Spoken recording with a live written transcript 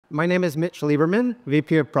My name is Mitch Lieberman,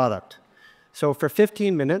 VP of Product. So for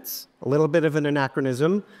 15 minutes, a little bit of an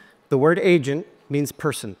anachronism, the word agent means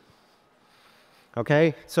person.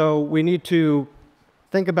 Okay? So we need to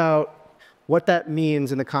think about what that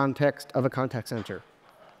means in the context of a contact center.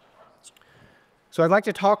 So I'd like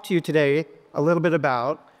to talk to you today a little bit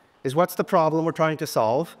about is what's the problem we're trying to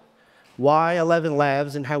solve, why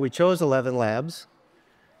ElevenLabs and how we chose ElevenLabs,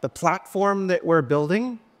 the platform that we're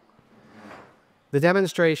building, the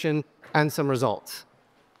demonstration, and some results.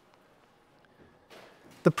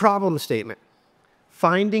 The problem statement: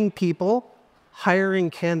 finding people, hiring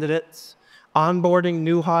candidates, onboarding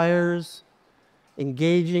new hires,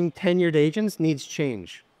 engaging tenured agents needs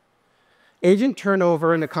change. Agent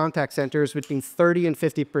turnover in the contact center is between 30 and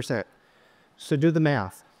 50%. So do the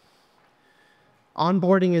math.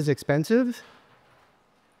 Onboarding is expensive,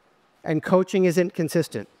 and coaching is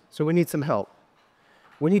inconsistent. So we need some help.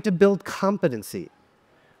 We need to build competency.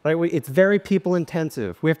 Right? It's very people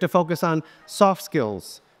intensive. We have to focus on soft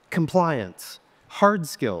skills, compliance, hard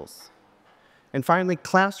skills. And finally,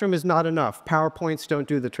 classroom is not enough. PowerPoints don't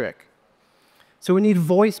do the trick. So we need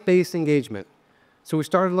voice-based engagement. So we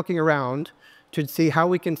started looking around to see how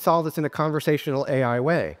we can solve this in a conversational AI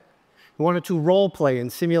way. We wanted to role play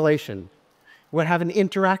in simulation. We want to have an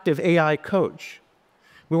interactive AI coach.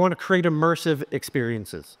 We want to create immersive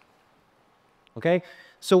experiences. Okay?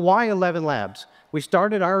 So why ElevenLabs? We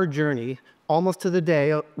started our journey almost to the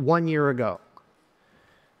day 1 year ago.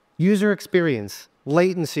 User experience,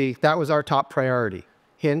 latency, that was our top priority.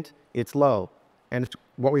 Hint, it's low. And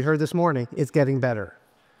what we heard this morning, it's getting better.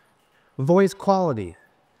 Voice quality,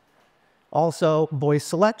 also voice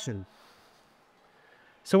selection.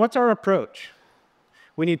 So what's our approach?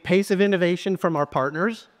 We need pace of innovation from our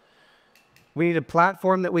partners. We need a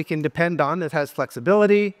platform that we can depend on that has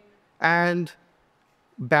flexibility and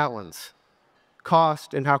balance,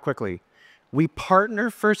 cost, and how quickly. We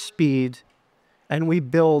partner for speed, and we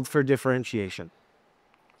build for differentiation.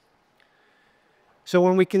 So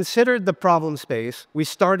when we considered the problem space, we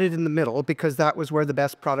started in the middle because that was where the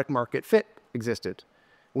best product market fit existed.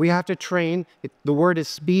 We have to train, the word is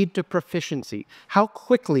speed to proficiency. How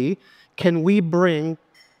quickly can we bring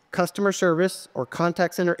customer service or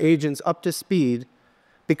contact center agents up to speed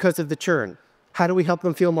because of the churn? How do we help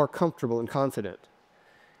them feel more comfortable and confident?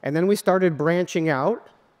 And then we started branching out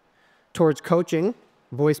towards coaching,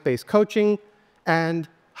 voice-based coaching, and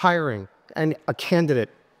hiring, and a candidate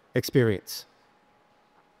experience.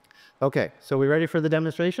 Okay, so we ready for the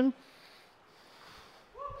demonstration?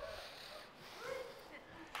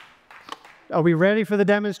 Are we ready for the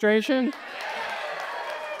demonstration?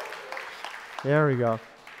 There we go.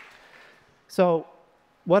 So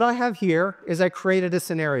what I have here is I created a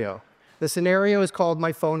scenario. The scenario is called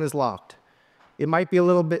 "My phone is locked." It might be a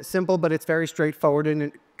little bit simple, but it's very straightforward and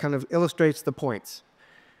it kind of illustrates the points.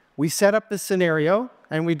 We set up this scenario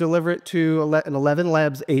and we deliver it to an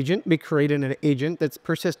ElevenLabs agent. We create an agent that's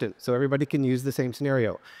persistent so everybody can use the same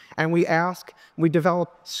scenario. And we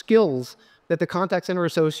develop skills that the contact center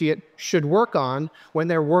associate should work on when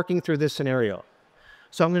they're working through this scenario.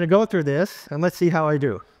 So I'm going to go through this and let's see how I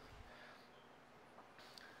do.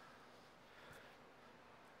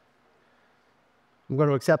 I'm going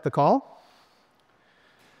to accept the call.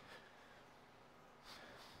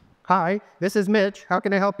 Hi, this is Mitch. How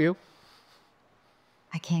can I help you?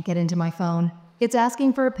 I can't get into my phone. It's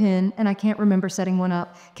asking for a PIN, and I can't remember setting one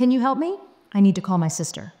up. Can you help me? I need to call my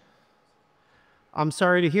sister. I'm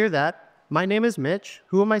sorry to hear that. My name is Mitch.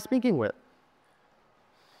 Who am I speaking with?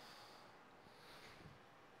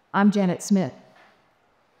 I'm Janet Smith.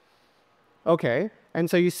 Okay. And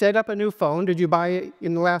so you set up a new phone. Did you buy it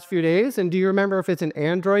in the last few days? And do you remember if it's an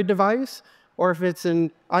Android device or if it's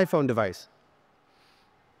an iPhone device?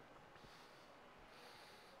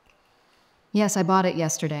 Yes, I bought it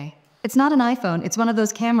yesterday. It's not an iPhone. It's one of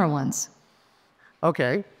those camera ones.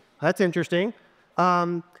 Okay, that's interesting.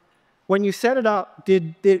 When you set it up,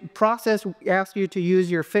 did the process ask you to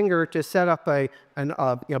use your finger to set up a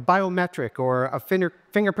biometric or a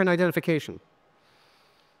fingerprint identification?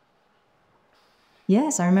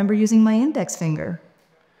 Yes, I remember using my index finger.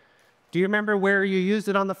 Do you remember where you used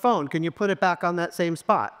it on the phone? Can you put it back on that same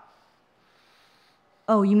spot?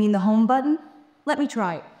 Oh, you mean the home button? Let me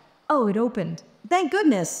try it. Oh, it opened. Thank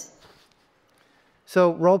goodness.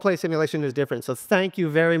 So role-play simulation is different. So thank you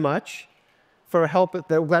very much for help.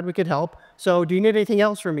 Glad we could help. So do you need anything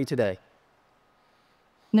else from me today?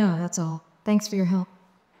 No, that's all. Thanks for your help.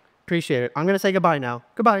 Appreciate it. I'm going to say goodbye now.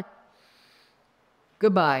 Goodbye.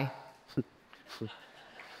 Goodbye.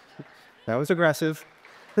 That was aggressive.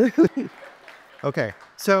 Okay,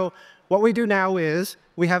 so what we do now is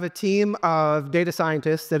we have a team of data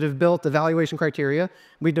scientists that have built evaluation criteria.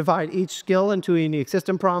 We divide each skill into a unique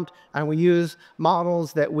system prompt, and we use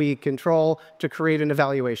models that we control to create an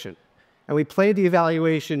evaluation. And we play the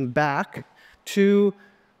evaluation back to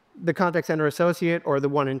the contact center associate or the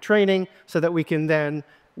one in training so that we can then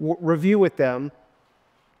review with them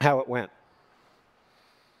how it went.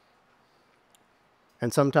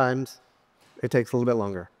 And sometimes it takes a little bit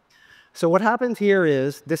longer. So what happens here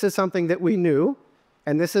is, this is something that we knew,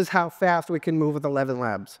 and this is how fast we can move with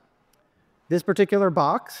ElevenLabs. This particular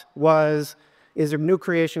box is a new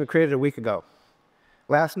creation we created a week ago.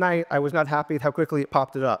 Last night, I was not happy with how quickly it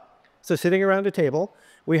popped it up. So sitting around a table,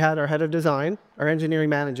 we had our head of design, our engineering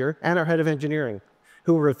manager, and our head of engineering,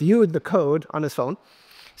 who reviewed the code on his phone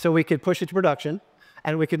so we could push it to production,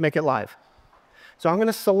 and we could make it live. So I'm going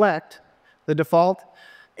to select the default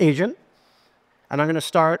agent, and I'm going to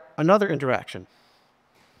start another interaction.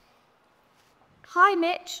 Hi,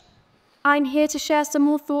 Mitch. I'm here to share some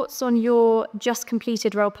more thoughts on your just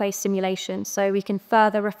completed role-play simulation so we can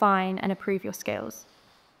further refine and improve your skills.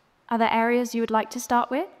 Are there areas you would like to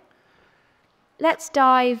start with? Let's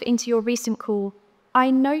dive into your recent call.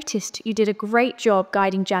 I noticed you did a great job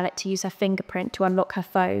guiding Janet to use her fingerprint to unlock her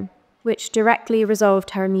phone, which directly resolved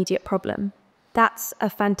her immediate problem. That's a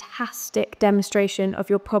fantastic demonstration of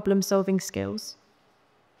your problem-solving skills.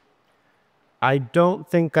 I don't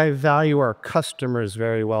think I value our customers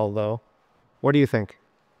very well, though. What do you think?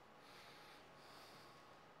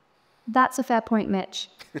 That's a fair point,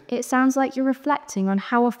 Mitch. It sounds like you're reflecting on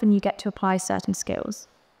how often you get to apply certain skills.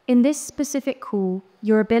 In this specific call,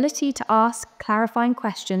 your ability to ask clarifying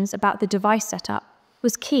questions about the device setup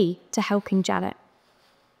was key to helping Janet.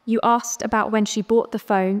 You asked about when she bought the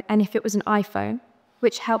phone and if it was an iPhone,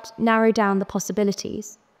 which helped narrow down the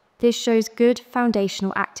possibilities. This shows good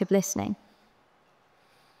foundational active listening.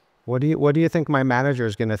 What do you think my manager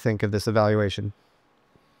is going to think of this evaluation?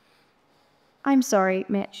 I'm sorry,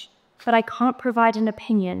 Mitch, but I can't provide an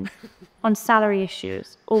opinion on salary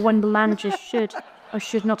issues or what the manager should or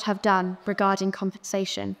should not have done regarding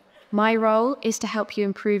compensation. My role is to help you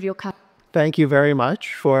improve your customer. Thank you very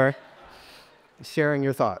much for sharing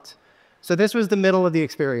your thoughts. So this was the middle of the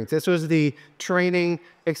experience. This was the training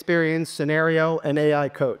experience scenario and AI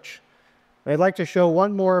coach. I'd like to show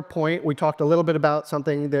one more point. We talked a little bit about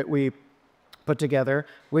something that we put together,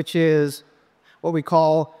 which is what we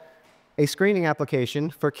call a screening application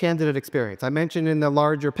for candidate experience. I mentioned in the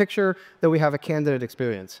larger picture that we have a candidate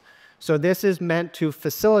experience. So this is meant to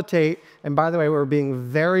facilitate, and by the way, we're being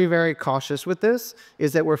very, very cautious with this,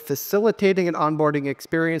 is that we're facilitating an onboarding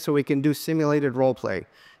experience so we can do simulated role play.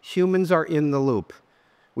 Humans are in the loop.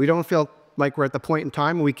 We don't feel like we're at the point in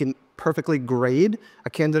time we can perfectly grade a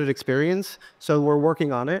candidate experience, so we're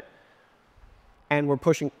working on it, and we're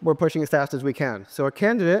pushing as fast as we can. So a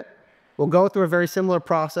candidate will go through a very similar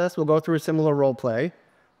process, will go through a similar role play,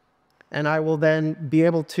 and I will then be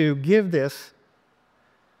able to give this.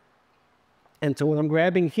 And so what I'm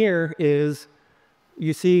grabbing here is,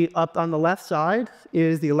 you see up on the left side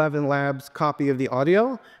is the ElevenLabs copy of the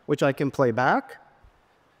audio, which I can play back.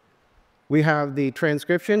 We have the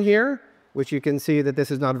transcription here, which you can see that this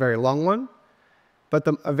is not a very long one, but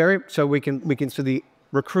so the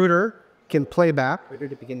recruiter can play back. Where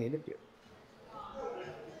did it begin the interview?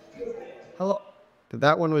 Hello.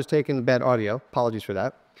 That one was taken bad audio. Apologies for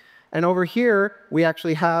that. And over here, we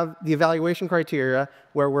actually have the evaluation criteria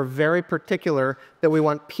where we're very particular that we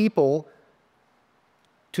want people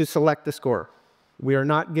to select the score. We are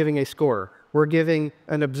not giving a score. We're giving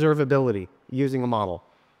an observability using a model,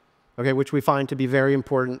 okay, which we find to be very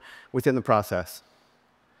important within the process.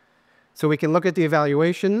 So we can look at the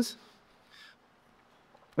evaluations.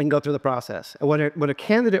 We can go through the process. And what a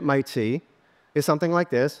candidate might see is something like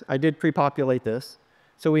this. I did pre-populate this.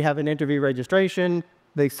 So we have an interview registration.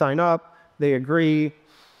 They sign up, they agree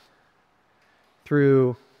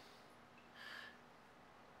through,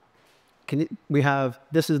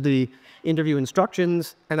 this is the interview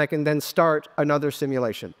instructions, and I can then start another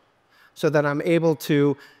simulation so that I'm able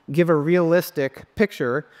to give a realistic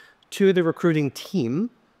picture to the recruiting team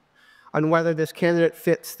on whether this candidate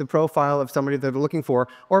fits the profile of somebody that they're looking for,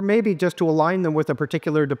 or maybe just to align them with a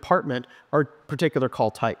particular department or particular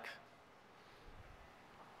call type.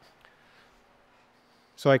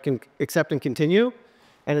 So I can accept and continue,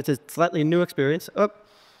 and it's a slightly new experience. Oh,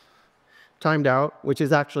 timed out, which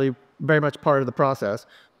is actually very much part of the process.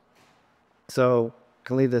 So I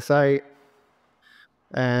can leave the site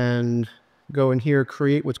and go in here,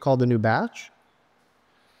 create what's called a new batch.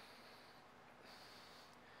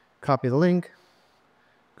 Copy the link,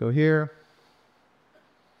 go here.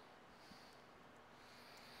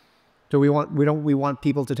 So we want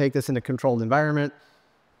people to take this in a controlled environment.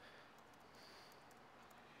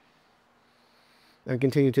 And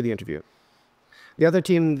continue to the interview. The other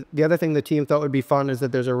thing the team thought would be fun is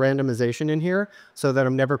that there's a randomization in here so that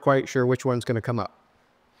I'm never quite sure which one's going to come up.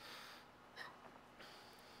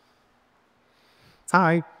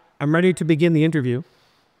 Hi, I'm ready to begin the interview.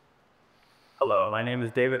 Hello, my name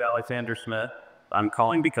is David Alexander Smith. I'm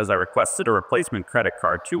calling because I requested a replacement credit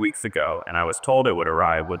card 2 weeks ago, and I was told it would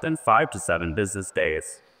arrive within 5 to 7 business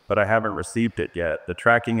days. But I haven't received it yet. The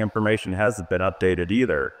tracking information hasn't been updated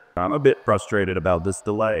either. I'm a bit frustrated about this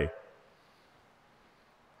delay.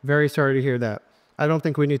 Very sorry to hear that. I don't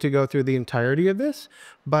think we need to go through the entirety of this,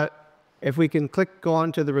 but if we can go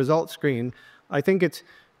on to the results screen, I think it's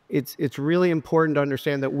really important to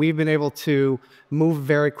understand that we've been able to move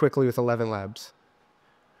very quickly with ElevenLabs.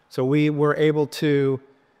 So we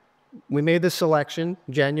made the selection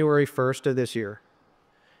January 1st of this year.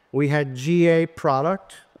 We had GA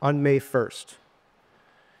product on May 1st.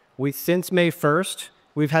 Since May 1st,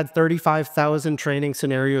 we've had 35,000 training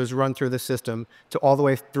scenarios run through the system to all the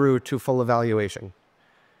way through to full evaluation.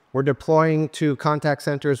 We're deploying to contact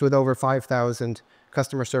centers with over 5,000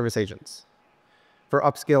 customer service agents for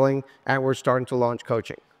upskilling, and we're starting to launch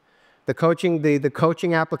coaching. The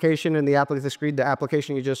coaching application and the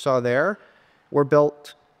application you just saw there were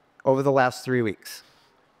built over the last 3 weeks,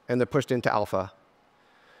 and they're pushed into alpha.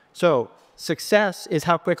 So success is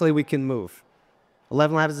how quickly we can move.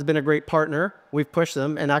 ElevenLabs has been a great partner. We've pushed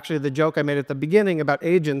them. And actually, the joke I made at the beginning about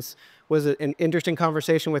agents was an interesting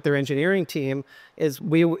conversation with their engineering team.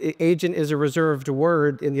 Agent is a reserved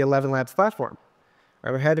word in the ElevenLabs platform.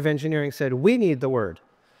 Our head of engineering said, we need the word.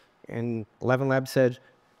 And ElevenLabs said,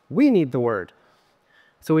 we need the word.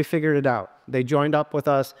 So we figured it out. They joined up with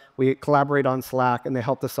us. We collaborate on Slack, and they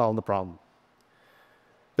helped us solve the problem.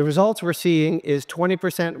 The results we're seeing is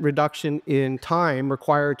 20% reduction in time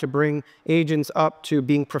required to bring agents up to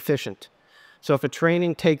being proficient. So if a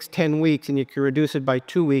training takes 10 weeks and you can reduce it by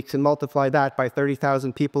 2 weeks and multiply that by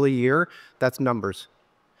 30,000 people a year, that's numbers.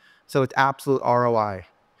 So it's absolute ROI.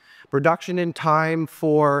 Reduction in time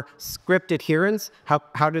for script adherence,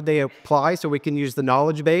 how did they apply so we can use the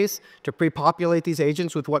knowledge base to pre-populate these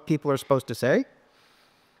agents with what people are supposed to say.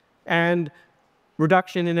 And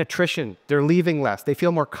reduction in attrition. They're leaving less. They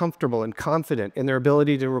feel more comfortable and confident in their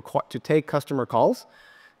ability to take customer calls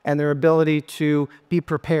and their ability to be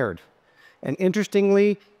prepared. And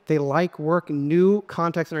interestingly, they like new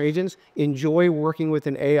contact center agents enjoy working with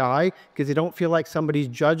an AI because they don't feel like somebody's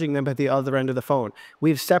judging them at the other end of the phone.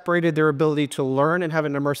 We've separated their ability to learn and have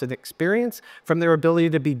an immersive experience from their ability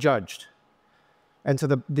to be judged. And so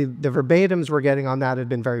the verbatims we're getting on that have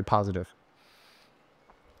been very positive.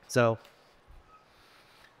 So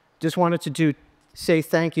just wanted to say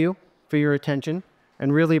thank you for your attention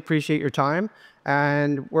and really appreciate your time.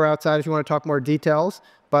 And we're outside if you want to talk more details,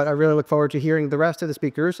 but I really look forward to hearing the rest of the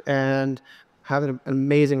speakers and having an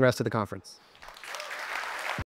amazing rest of the conference.